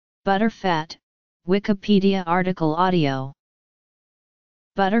Butterfat, Wikipedia article audio.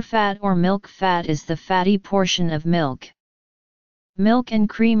 Butterfat or milk fat is the fatty portion of milk. Milk and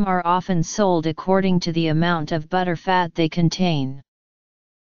cream are often sold according to the amount of butterfat they contain.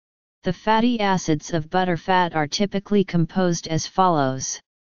 The fatty acids of butterfat are typically composed as follows.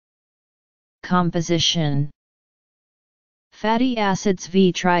 Composition: fatty acids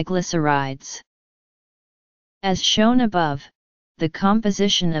v triglycerides. As shown above, the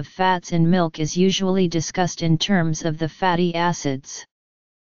composition of fats in milk is usually discussed in terms of the fatty acids.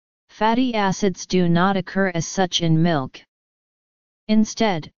 Fatty acids do not occur as such in milk.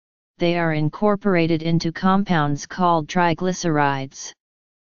 Instead, they are incorporated into compounds called triglycerides.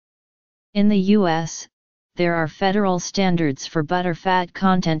 In the U.S., there are federal standards for butterfat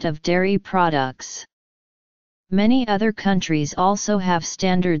content of dairy products. Many other countries also have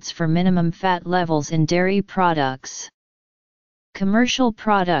standards for minimum fat levels in dairy products. Commercial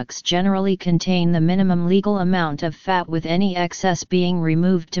products generally contain the minimum legal amount of fat, with any excess being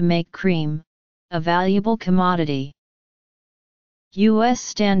removed to make cream, a valuable commodity. U.S.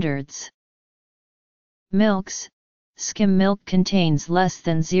 standards. Milks. Skim milk contains less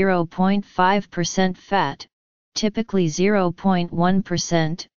than 0.5% fat, typically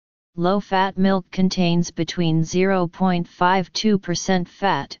 0.1%. Low-fat milk contains between 0.52%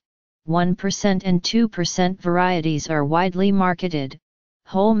 fat, 1% and 2%. Varieties are widely marketed.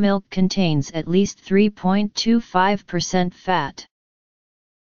 Whole milk contains at least 3.25% fat.